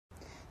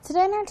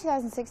Today in our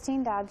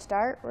 2016 Dodge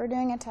Dart, we're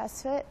doing a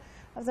test fit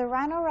of the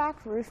Rhino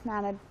Rack Roof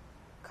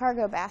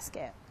Cargo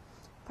Basket,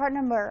 part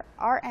number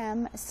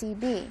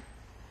RMCB.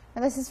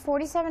 Now this is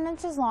 47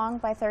 inches long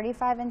by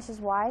 35 inches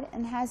wide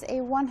and has a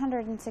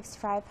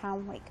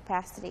 165-pound weight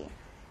capacity.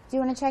 Do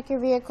you want to check your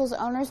vehicle's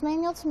owner's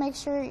manual to make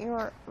sure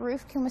your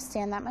roof can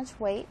withstand that much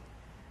weight?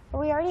 But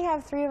we already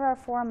have 3 of our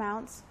 4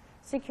 mounts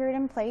secured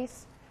in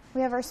place. We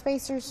have our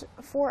spacers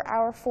for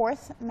our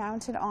 4th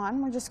mounted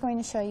on. We're just going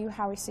to show you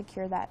how we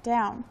secure that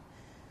down.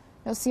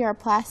 You'll see our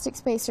plastic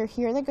spacer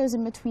here that goes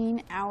in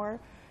between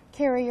our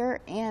carrier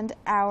and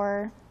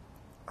our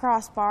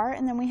crossbar,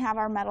 and then we have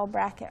our metal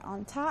bracket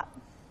on top.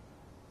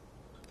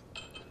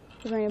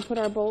 We're going to put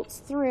our bolts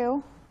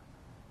through.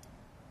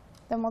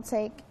 Then we'll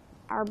take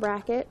our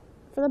bracket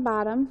for the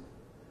bottom.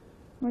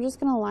 We're just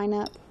going to line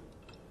up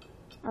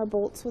our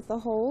bolts with the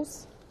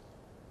holes.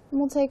 And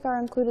we'll take our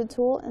included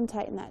tool and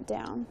tighten that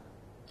down.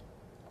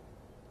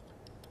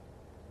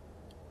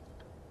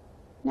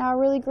 Now, a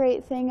really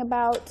great thing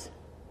about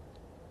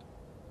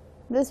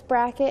this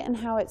bracket and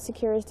how it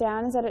secures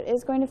down is that it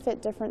is going to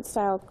fit different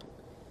style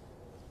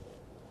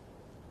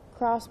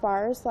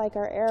crossbars, like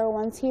our Aero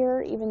ones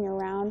here, even your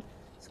round,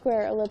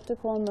 square,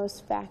 elliptical, and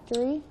most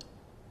factory.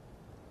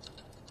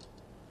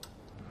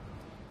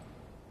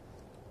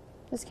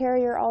 This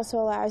carrier also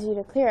allows you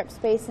to clear up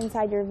space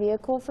inside your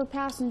vehicle for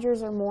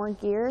passengers or more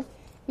gear.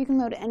 You can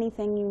load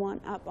anything you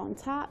want up on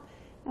top,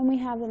 and we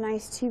have a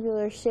nice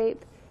tubular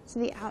shape to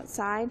the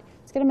outside.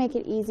 It's going to make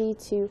it easy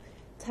to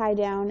tie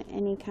down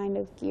any kind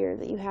of gear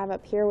that you have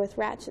up here with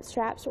ratchet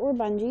straps or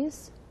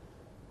bungees.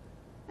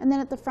 And then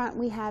at the front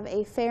we have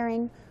a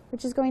fairing,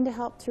 which is going to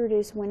help to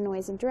reduce wind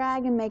noise and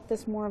drag and make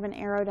this more of an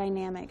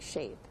aerodynamic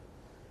shape.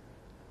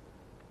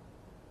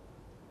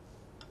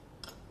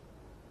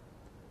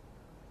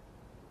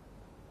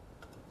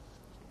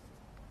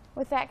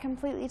 With that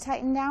completely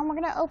tightened down, we're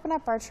going to open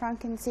up our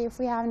trunk and see if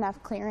we have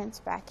enough clearance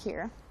back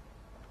here.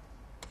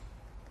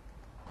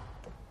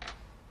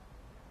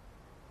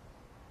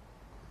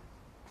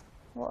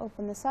 We'll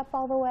open this up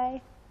all the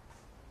way.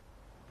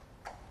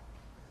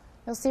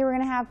 You'll see we're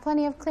going to have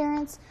plenty of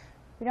clearance.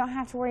 We don't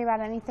have to worry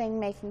about anything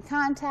making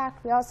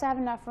contact. We also have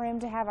enough room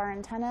to have our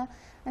antenna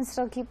and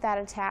still keep that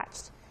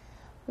attached.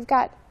 We've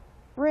got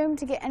room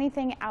to get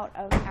anything out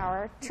of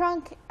our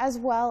trunk as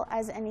well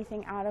as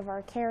anything out of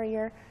our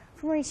carrier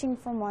from reaching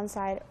from one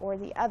side or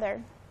the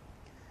other.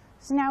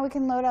 So now we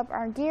can load up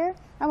our gear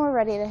and we're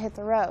ready to hit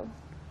the road.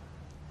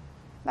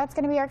 That's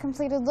going to be our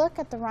completed look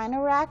at the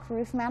Rhino Rack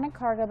Roof Mounted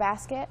Cargo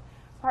Basket,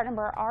 part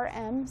number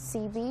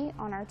RMCB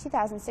on our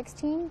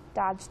 2016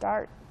 Dodge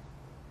Dart.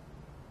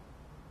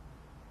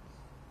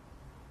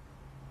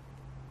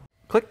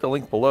 Click the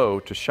link below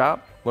to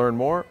shop, learn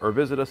more, or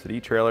visit us at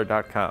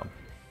etrailer.com.